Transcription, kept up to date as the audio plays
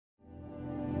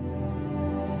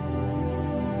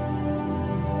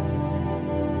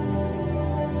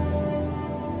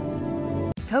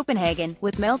Copenhagen.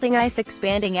 With melting ice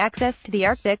expanding access to the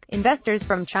Arctic, investors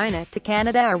from China to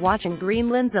Canada are watching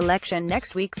Greenland's election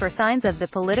next week for signs of the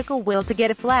political will to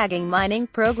get a flagging mining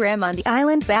program on the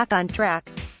island back on track.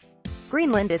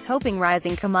 Greenland is hoping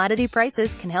rising commodity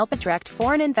prices can help attract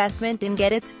foreign investment and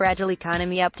get its fragile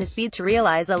economy up to speed to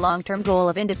realize a long-term goal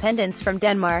of independence from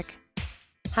Denmark.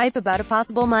 Hype about a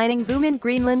possible mining boom in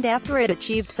Greenland after it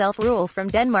achieved self-rule from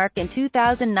Denmark in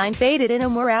 2009 faded in a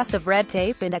morass of red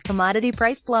tape and a commodity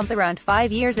price slump around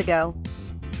 5 years ago.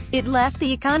 It left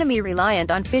the economy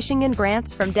reliant on fishing and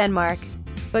grants from Denmark.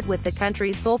 But with the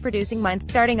country's sole producing mine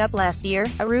starting up last year,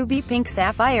 a ruby pink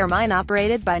sapphire mine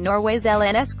operated by Norway's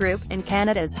LNS Group, and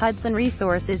Canada's Hudson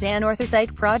Resources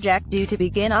Anorthosite project due to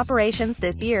begin operations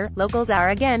this year, locals are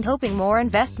again hoping more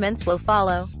investments will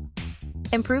follow.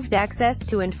 Improved access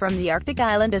to and from the Arctic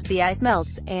island as the ice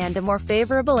melts, and a more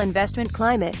favorable investment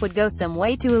climate would go some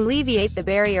way to alleviate the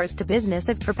barriers to business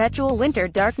of perpetual winter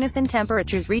darkness and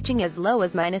temperatures reaching as low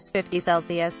as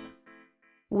 -50°C.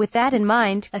 With that in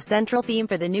mind, a central theme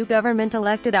for the new government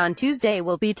elected on Tuesday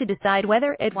will be to decide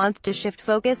whether it wants to shift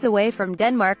focus away from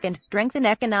Denmark and strengthen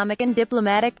economic and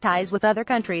diplomatic ties with other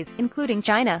countries, including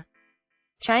China.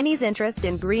 Chinese interest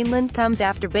in Greenland comes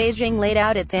after Beijing laid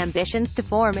out its ambitions to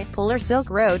form a polar Silk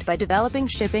Road by developing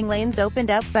shipping lanes opened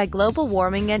up by global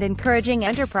warming and encouraging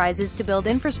enterprises to build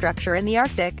infrastructure in the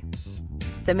Arctic.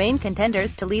 The main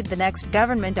contenders to lead the next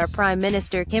government are Prime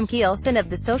Minister Kim Kielsen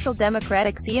of the Social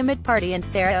Democratic Siumut Party and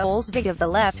Sarah Olsvig of the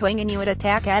left-wing Inuit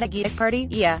Ataqatigiit Party,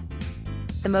 IA.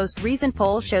 The most recent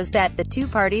poll shows that the two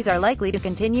parties are likely to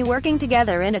continue working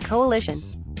together in a coalition.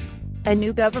 A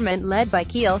new government led by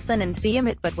Kielsen and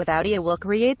Siumut but without IA will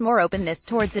create more openness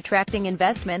towards attracting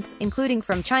investments, including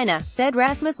from China, said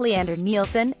Rasmus Leander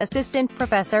Nielsen, assistant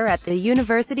professor at the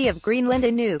University of Greenland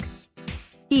in Nuuk.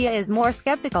 IA is more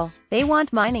skeptical. They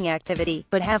want mining activity,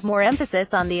 but have more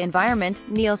emphasis on the environment,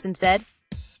 Nielsen said.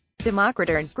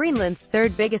 Demokraterne, Greenland's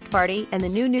third biggest party, and the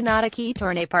new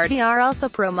Nunatsiaq party are also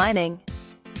pro-mining.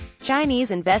 Chinese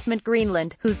investment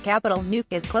Greenland, whose capital, Nuuk,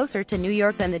 is closer to New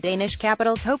York than the Danish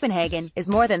capital, Copenhagen, is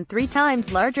more than 3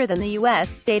 times larger than the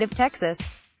U.S. state of Texas.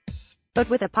 But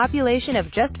with a population of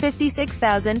just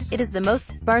 56,000, it is the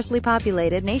most sparsely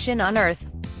populated nation on Earth.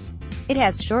 It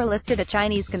has shortlisted a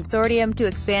Chinese consortium to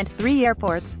expand 3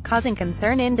 airports, causing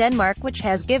concern in Denmark, which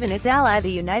has given its ally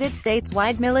the United States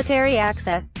wide military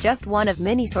access, just one of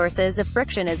many sources of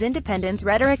friction as independence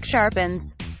rhetoric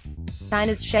sharpens.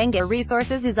 China's Shangha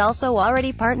Resources is also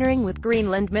already partnering with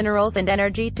Greenland Minerals and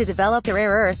Energy to develop a rare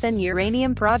earth and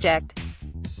uranium project.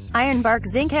 Ironbark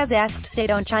Zinc has asked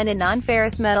state-owned China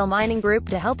non-ferrous metal mining group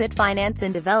to help it finance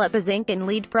and develop a zinc and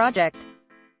lead project.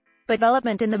 But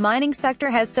development in the mining sector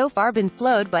has so far been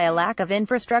slowed by a lack of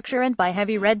infrastructure and by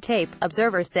heavy red tape,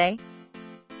 observers say.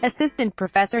 Assistant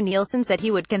Professor Nielsen said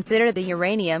he would consider the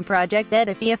uranium project dead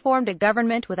if he formed a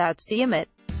government without Siumut.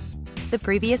 The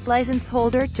previous license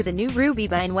holder to the new ruby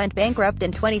mine went bankrupt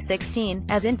in 2016,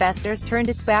 as investors turned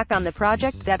its back on the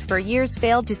project that for years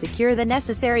failed to secure the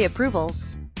necessary approvals.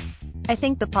 I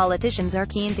think the politicians are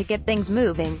keen to get things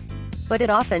moving. But it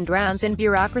often drowns in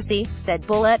bureaucracy, said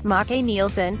Bullet Mackay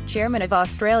Nielsen, chairman of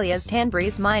Australia's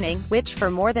Tanbreeze Mining, which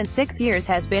for more than 6 years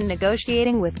has been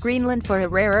negotiating with Greenland for a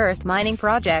rare earth mining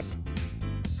project.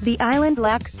 The island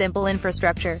lacks simple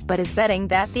infrastructure, but is betting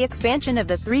that the expansion of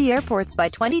the 3 airports by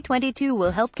 2022 will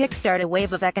help kickstart a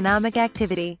wave of economic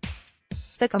activity.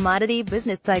 The commodity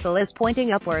business cycle is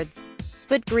pointing upwards.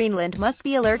 But Greenland must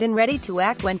be alert and ready to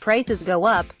act when prices go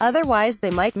up, otherwise they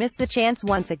might miss the chance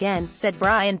once again, said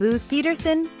Brian Booz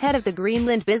Peterson, head of the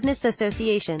Greenland Business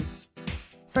Association.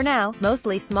 For now,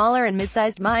 mostly smaller and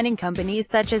mid-sized mining companies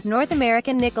such as North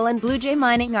American Nickel and Blue Jay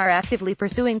Mining are actively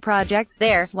pursuing projects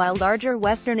there, while larger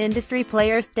Western industry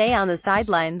players stay on the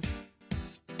sidelines.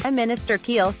 Prime Minister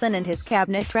Kielsen and his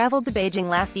cabinet traveled to Beijing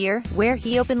last year, where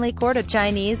he openly courted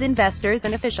Chinese investors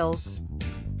and officials.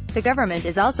 The government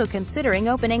is also considering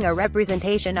opening a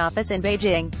representation office in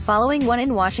Beijing, following one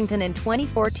in Washington in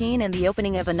 2014 and the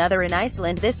opening of another in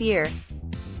Iceland this year.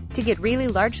 To get really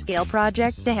large-scale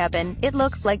projects to happen, it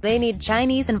looks like they need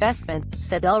Chinese investments,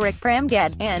 said Ulrik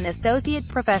Pramgad, an associate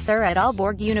professor at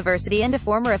Aalborg University and a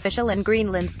former official in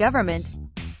Greenland's government.